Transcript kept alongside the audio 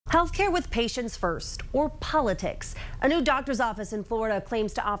Healthcare with patients first, or politics. A new doctor's office in Florida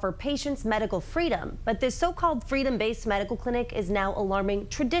claims to offer patients medical freedom, but this so-called freedom-based medical clinic is now alarming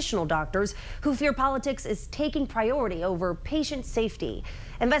traditional doctors who fear politics is taking priority over patient safety.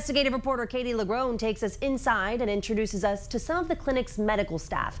 Investigative reporter Kaite LaGrone takes us inside and introduces us to some of the clinic's medical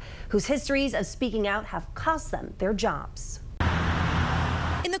staff, whose histories of speaking out have cost them their jobs.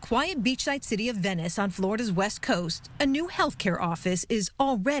 In the quiet beachside city of Venice on Florida's west coast, a new healthcare office is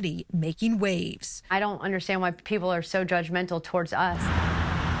already making waves. I don't understand why people are so judgmental towards us.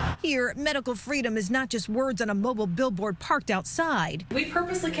 Here, medical freedom is not just words on a mobile billboard parked outside. We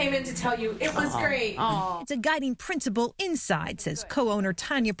purposely came in to tell you it was great. It's a guiding principle inside, says co-owner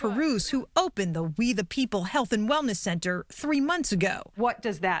Tanya Perus, who opened the We the People Health and Wellness Center 3 months ago. What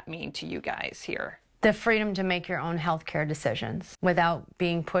does that mean to you guys here? The freedom to make your own healthcare decisions without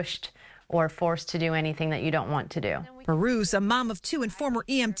being pushed or forced to do anything that you don't want to do. Perus, a mom of 2 and former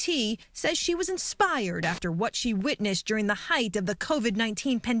EMT, says she was inspired after what she witnessed during the height of the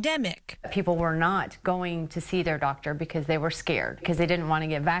COVID-19 pandemic. People were not going to see their doctor because they were scared, because they didn't want to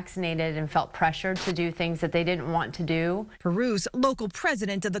get vaccinated and felt pressured to do things that they didn't want to do. Perus, local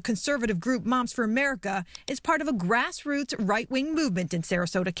president of the conservative group Moms for America, is part of a grassroots right-wing movement in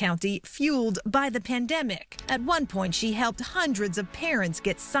Sarasota County fueled by the pandemic. At one point, she helped hundreds of parents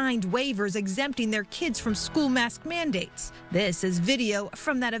get signed waivers exempting their kids from school mask mandates. This is video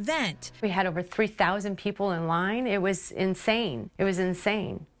from that event. We had over 3,000 people in line. It was insane. It was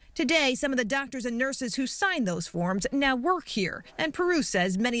insane. Today, some of the doctors and nurses who signed those forms now work here. And Perus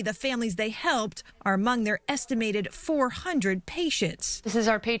says many of the families they helped are among their estimated 400 patients. This is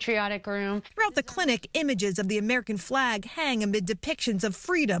our patriotic room. Throughout the clinic, images of the American flag hang amid depictions of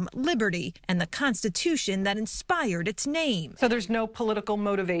freedom, liberty, and the Constitution that inspired its name. So there's no political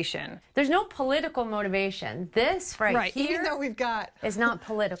motivation? There's no political motivation. This right here, even though we've got, is not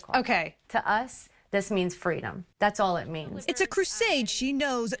political. Okay. To us, this means freedom. That's all it means. It's a crusade she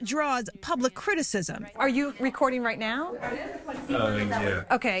knows draws public criticism. Are you recording right now? Yeah.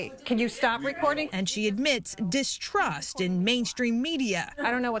 Okay, can you stop recording? And she admits distrust in mainstream media.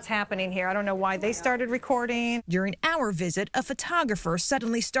 I don't know what's happening here. I don't know why they started recording. During our visit, a photographer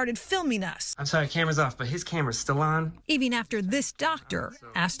suddenly started filming us. I'm sorry, camera's off, but his camera's still on. Even after this doctor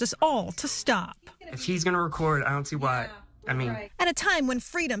asked us all to stop. If he's gonna record, I don't see why. At a time when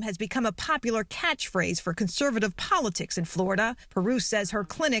freedom has become a popular catchphrase for conservative politics in Florida, Perus says her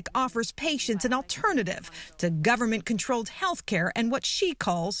clinic offers patients an alternative to government-controlled health care and what she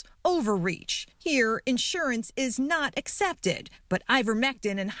calls overreach. Here, insurance is not accepted, but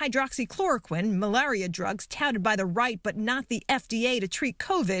ivermectin and hydroxychloroquine, malaria drugs touted by the right but not the FDA to treat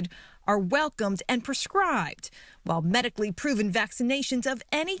COVID, are welcomed and prescribed, while medically proven vaccinations of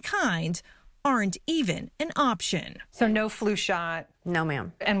any kind aren't even an option. So no flu shot? No,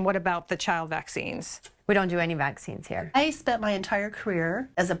 ma'am. And what about the child vaccines? We don't do any vaccines here. I spent my entire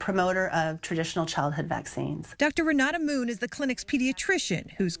career as a promoter of traditional childhood vaccines. Dr. Renata Moon is the clinic's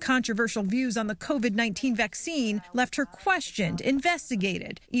pediatrician, whose controversial views on the COVID-19 vaccine left her questioned,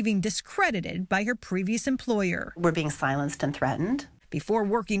 investigated, even discredited by her previous employer. We're being silenced and threatened. Before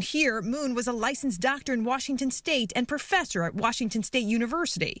working here, Moon was a licensed doctor in Washington State and professor at Washington State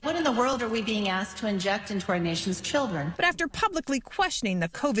University. What in the world are we being asked to inject into our nation's children? But after publicly questioning the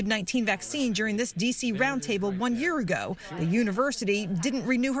COVID-19 vaccine during this D.C. roundtable 1 year ago, the university didn't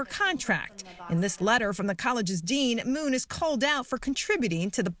renew her contract. In this letter from the college's dean, Moon is called out for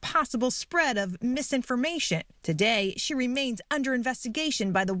contributing to the possible spread of misinformation. Today, she remains under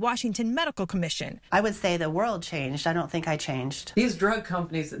investigation by the Washington Medical Commission. I would say the world changed. I don't think I changed. These drug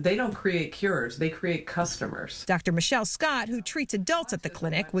companies, they don't create cures, they create customers. Dr. Michelle Scott, who treats adults at the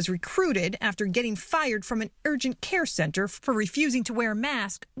clinic, was recruited after getting fired from an urgent care center for refusing to wear a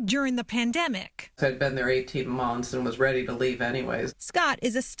mask during the pandemic. I'd been there 18 months and was ready to leave anyways. Scott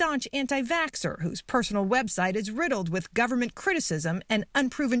is a staunch anti-vaxxer whose personal website is riddled with government criticism and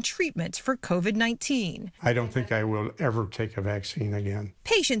unproven treatments for COVID-19. I don't think I will ever take a vaccine again.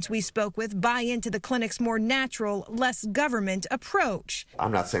 Patients we spoke with buy into the clinic's more natural, less government approach.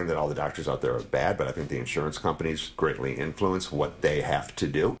 I'm not saying that all the doctors out there are bad, but I think the insurance companies greatly influence what they have to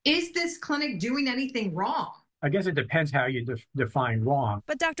do. Is this clinic doing anything wrong? I guess it depends how you define wrong.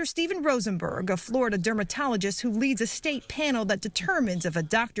 But Dr. Stephen Rosenberg, a Florida dermatologist who leads a state panel that determines if a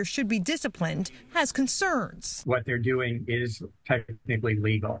doctor should be disciplined, has concerns. What they're doing is technically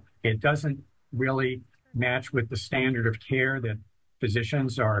legal. It doesn't really match with the standard of care that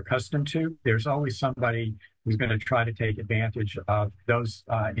physicians are accustomed to. There's always somebody who's going to try to take advantage of those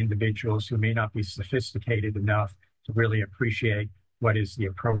individuals who may not be sophisticated enough to really appreciate what is the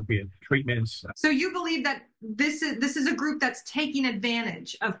appropriate treatments. So you believe that this is a group that's taking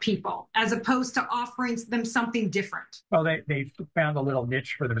advantage of people as opposed to offering them something different? Well, they've found a little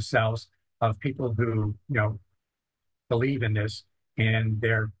niche for themselves of people who, believe in this, and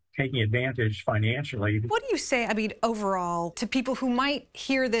they're taking advantage financially. What do you say, overall, to people who might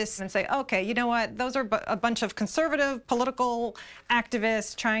hear this and say, okay, you know what, those are a bunch of conservative political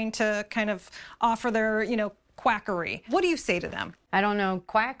activists trying to kind of offer their, quackery? What do you say to them? I don't know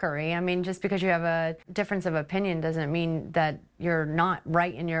quackery. Just because you have a difference of opinion doesn't mean that you're not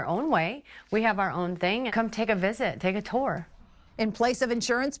right in your own way. We have our own thing. Come take a visit, take a tour. In place of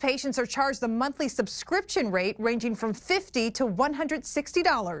insurance, patients are charged a monthly subscription rate ranging from $50 to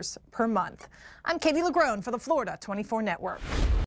 $160 per month. I'm Kaite LaGrone for the Florida 24 Network.